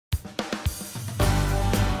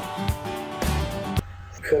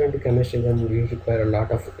if you're into chemistry, then you require a lot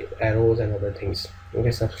of arrows and other things.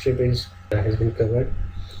 Okay, subscript has been covered,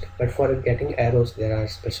 but for getting arrows there are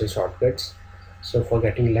special shortcuts. So for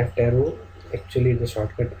getting left arrow, actually the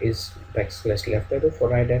shortcut is backslash left arrow. For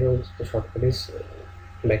right arrow, the shortcut is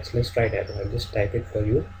backslash right arrow. I'll just type it for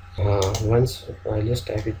you once. I'll just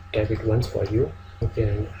type it once for you. Okay,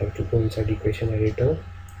 and I have to go inside equation editor,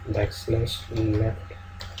 backslash left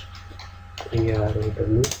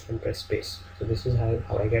arrow and press space. So this is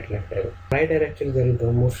how I get left arrow. Right arrow, actually there is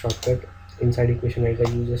no more shortcut. Inside equation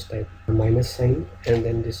editor you just type a minus sign and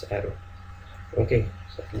then this arrow. Okay,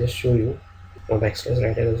 so I'll just show you. Now backslash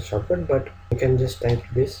right arrow is a shortcut, but you can just type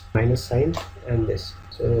this minus sign and this.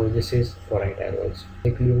 So this is for right arrows.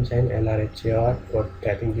 Equilibrium sign LRHAR for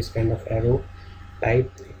typing this kind of arrow.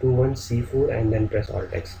 Type 21C4 and then press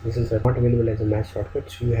Alt X. This is not available as a math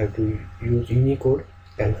shortcut, so you have to use Unicode,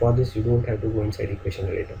 and for this you don't have to go inside equation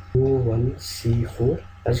editor. 21C4.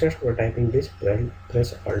 Just for typing this,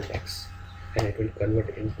 press Alt X and it will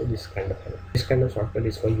convert into this kind of arrow. This kind of shortcut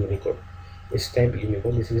is for Unicode. This type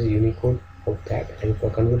Unicode. This is Unicode of that, and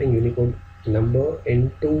for converting Unicode number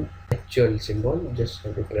into actual symbol, just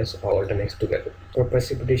have to press Alt and X together. For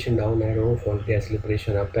precipitation down arrow, for gas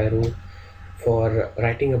liberation up arrow, for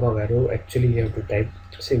writing above arrow, actually you have to type,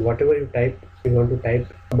 see whatever you type, you want to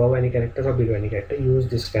type above any character or below any character, use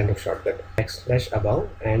this kind of shortcut, backslash above,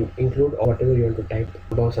 and include whatever you want to type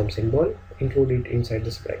above some symbol, include it inside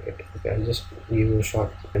this bracket. Okay, I'll just give you a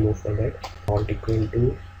short demo for that. Alt equal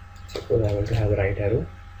to, suppose I want to have a right arrow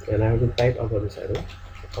and I have to type above this arrow,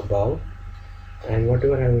 above, and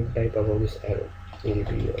whatever I will type above this arrow,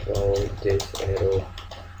 maybe above this arrow.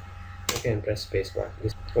 Okay, and press space bar.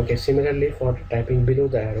 Okay, similarly for typing below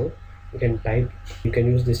the arrow, you can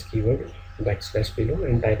use this keyword backslash below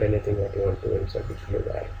and type anything that you want to insert below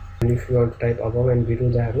the arrow. And if you want to type above and below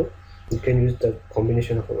the arrow, you can use the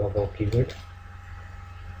combination of above keyword.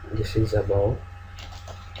 This is above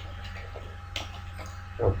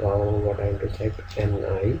what I want to type,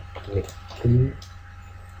 NI nickel,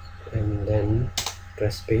 and then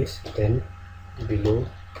press space, then below,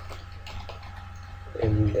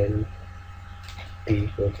 and then T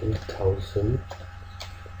equal to 1000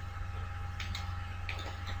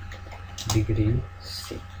 degree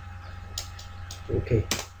C. Okay,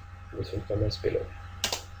 this will come as below.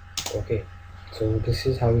 Okay, so this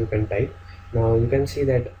is how you can type. Now you can see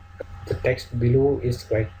that the text below is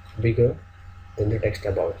quite bigger than the text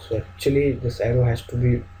above, so actually this arrow has to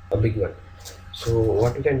be a big one. So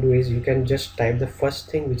what you can do is you can just type the first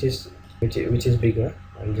thing which is bigger.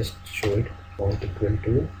 I'll just show it. Alt equal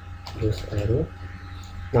to this arrow.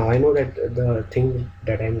 Now I know that the thing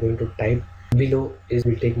that I'm going to type below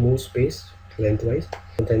will take more space lengthwise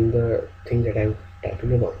than the thing that I'm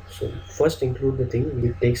typing above. So first include the thing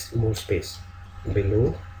which takes more space.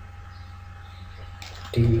 Below,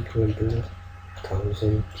 T equal to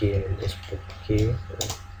 1000 K, and just put K,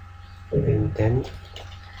 and then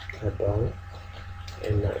above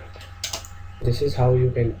and 9. This is how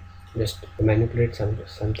you can just manipulate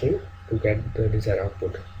something to get the desired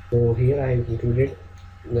output. So here I included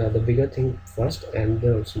the bigger thing first and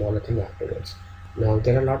the smaller thing afterwards. Now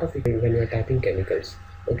there are a lot of when you are typing chemicals.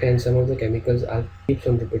 Okay, and some of the chemicals are keeps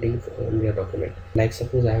on repeating in your document. Like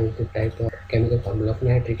suppose I want to type a chemical formula of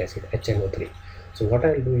nitric acid, HNO3. So what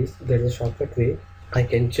I'll do is, there is a shortcut way. I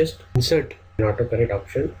can just insert an autocorrect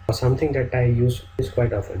option or something that I use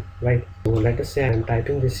quite often, right? So let us say I'm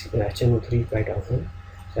typing this HNO3 quite often.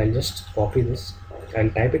 So I'll just copy this. I'll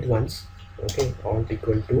type it once. Okay, Alt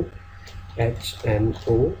equal to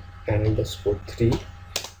HNO and underscore 3.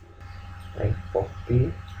 I'll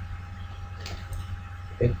copy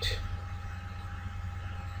it.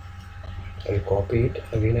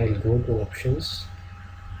 Again. I'll go to options,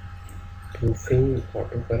 proofing,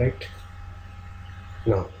 autocorrect.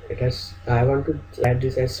 Now I want to add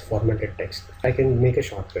this as formatted text. I can make a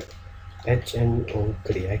shortcut,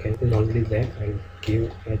 HNO3. I can put already there. I'll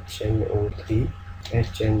give HNO3.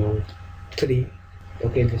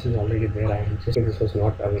 Okay, this is already there. This was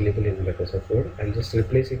not available in Microsoft Word. I'll just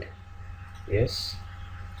replace it. Yes.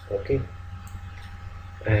 Okay.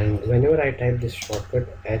 And whenever I type this shortcut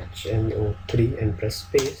HNO3 and press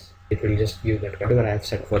space, it will just give that whatever I have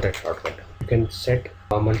set for that shortcut. You can set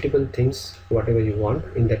multiple things, whatever you want,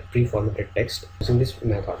 in that pre-formatted text using this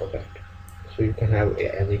math autocorrect. So you can have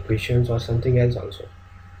as equations or something else also.